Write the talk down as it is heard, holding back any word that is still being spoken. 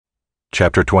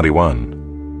Chapter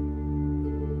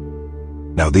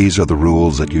 21. Now these are the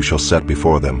rules that you shall set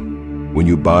before them. When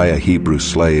you buy a Hebrew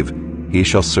slave, he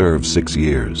shall serve 6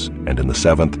 years, and in the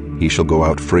 7th he shall go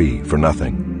out free for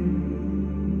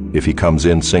nothing. If he comes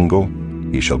in single,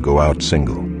 he shall go out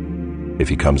single. If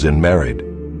he comes in married,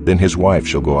 then his wife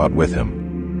shall go out with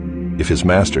him. If his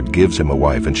master gives him a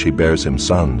wife and she bears him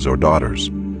sons or daughters,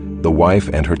 the wife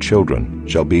and her children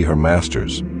shall be her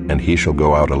master's, and he shall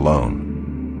go out alone.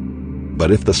 But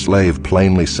if the slave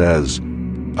plainly says,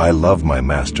 I love my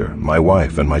master, my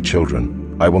wife, and my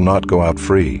children, I will not go out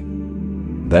free,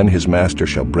 then his master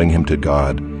shall bring him to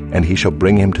God, and he shall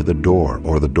bring him to the door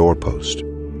or the doorpost,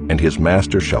 and his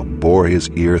master shall bore his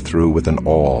ear through with an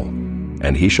awl,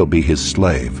 and he shall be his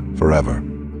slave forever.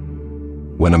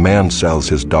 When a man sells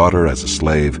his daughter as a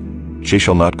slave, she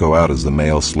shall not go out as the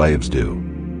male slaves do.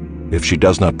 If she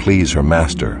does not please her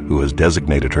master, who has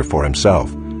designated her for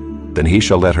himself, then he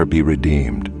shall let her be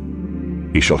redeemed.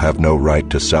 He shall have no right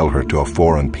to sell her to a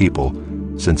foreign people,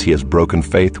 since he has broken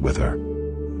faith with her.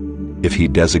 If he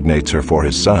designates her for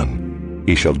his son,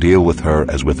 he shall deal with her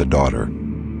as with a daughter.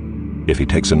 If he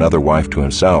takes another wife to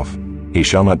himself, he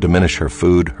shall not diminish her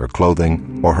food, her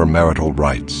clothing, or her marital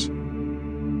rights.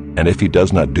 And if he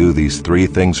does not do these 3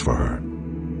 things for her,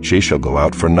 she shall go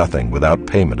out for nothing without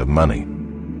payment of money.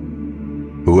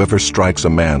 Whoever strikes a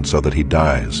man so that he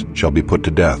dies shall be put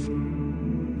to death.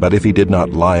 But if he did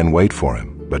not lie in wait for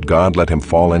him, but God let him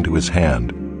fall into his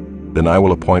hand, then I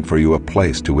will appoint for you a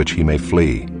place to which he may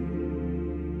flee.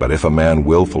 But if a man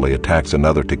willfully attacks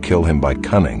another to kill him by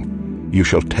cunning, you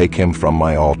shall take him from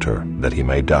my altar, that he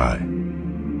may die.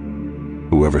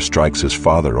 Whoever strikes his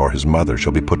father or his mother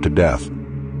shall be put to death.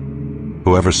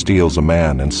 Whoever steals a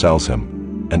man and sells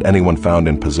him, and anyone found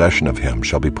in possession of him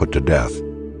shall be put to death.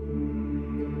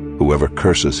 Whoever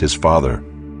curses his father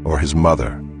or his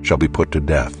mother shall be put to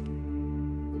death.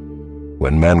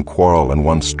 When men quarrel and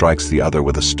one strikes the other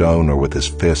with a stone or with his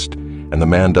fist, and the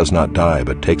man does not die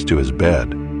but takes to his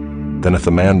bed, then if the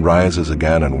man rises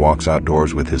again and walks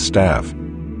outdoors with his staff,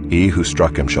 he who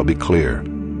struck him shall be clear.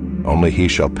 Only he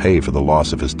shall pay for the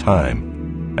loss of his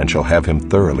time, and shall have him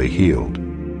thoroughly healed.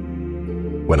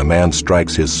 When a man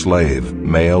strikes his slave,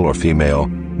 male or female,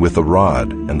 with a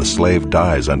rod, and the slave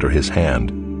dies under his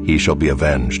hand, he shall be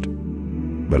avenged.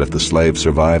 But if the slave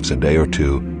survives a day or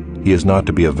 2, he is not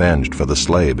to be avenged, for the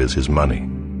slave is his money.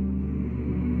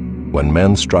 When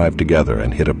men strive together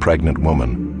and hit a pregnant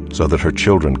woman, so that her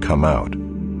children come out,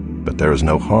 but there is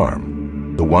no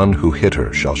harm, the one who hit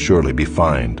her shall surely be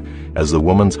fined, as the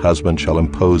woman's husband shall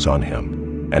impose on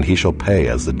him, and he shall pay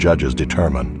as the judges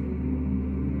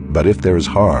determine. But if there is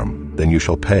harm, then you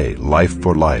shall pay life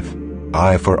for life,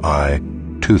 eye for eye,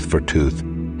 tooth for tooth,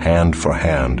 hand for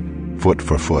hand, foot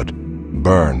for foot,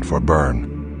 burn for burn,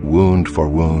 wound for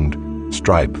wound,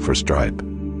 stripe for stripe.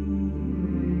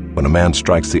 When a man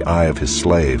strikes the eye of his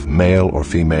slave, male or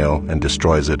female, and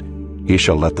destroys it, he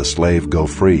shall let the slave go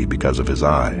free because of his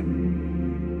eye.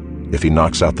 If he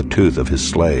knocks out the tooth of his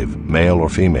slave, male or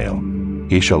female,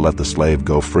 he shall let the slave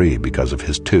go free because of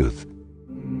his tooth.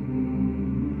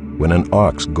 When an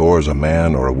ox gores a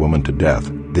man or a woman to death,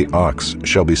 the ox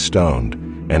shall be stoned,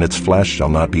 and its flesh shall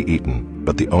not be eaten,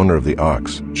 but the owner of the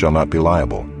ox shall not be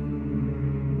liable.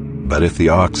 But if the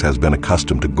ox has been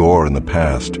accustomed to gore in the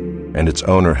past, and its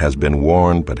owner has been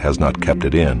warned but has not kept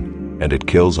it in, and it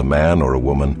kills a man or a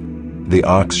woman, the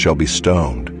ox shall be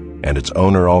stoned, and its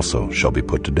owner also shall be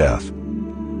put to death.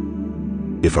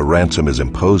 If a ransom is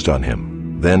imposed on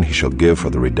him, then he shall give for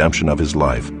the redemption of his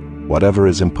life whatever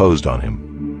is imposed on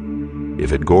him.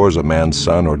 If it gores a man's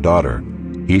son or daughter,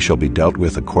 he shall be dealt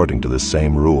with according to the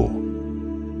same rule.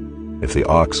 If the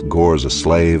ox gores a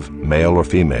slave, male or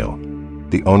female,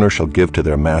 the owner shall give to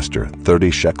their master 30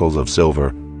 shekels of silver,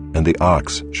 and the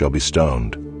ox shall be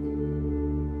stoned.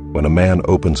 When a man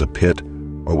opens a pit,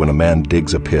 or when a man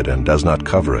digs a pit and does not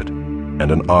cover it,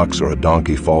 and an ox or a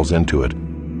donkey falls into it,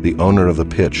 the owner of the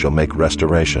pit shall make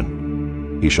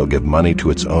restoration. He shall give money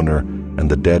to its owner, and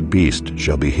the dead beast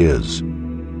shall be his.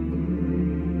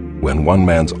 When one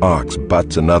man's ox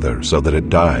butts another so that it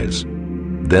dies,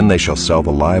 then they shall sell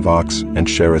the live ox and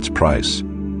share its price,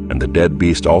 and the dead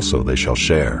beast also they shall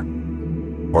share.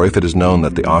 Or if it is known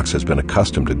that the ox has been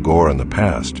accustomed to gore in the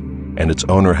past, and its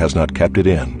owner has not kept it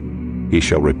in, he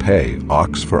shall repay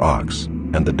ox for ox,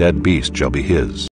 and the dead beast shall be his.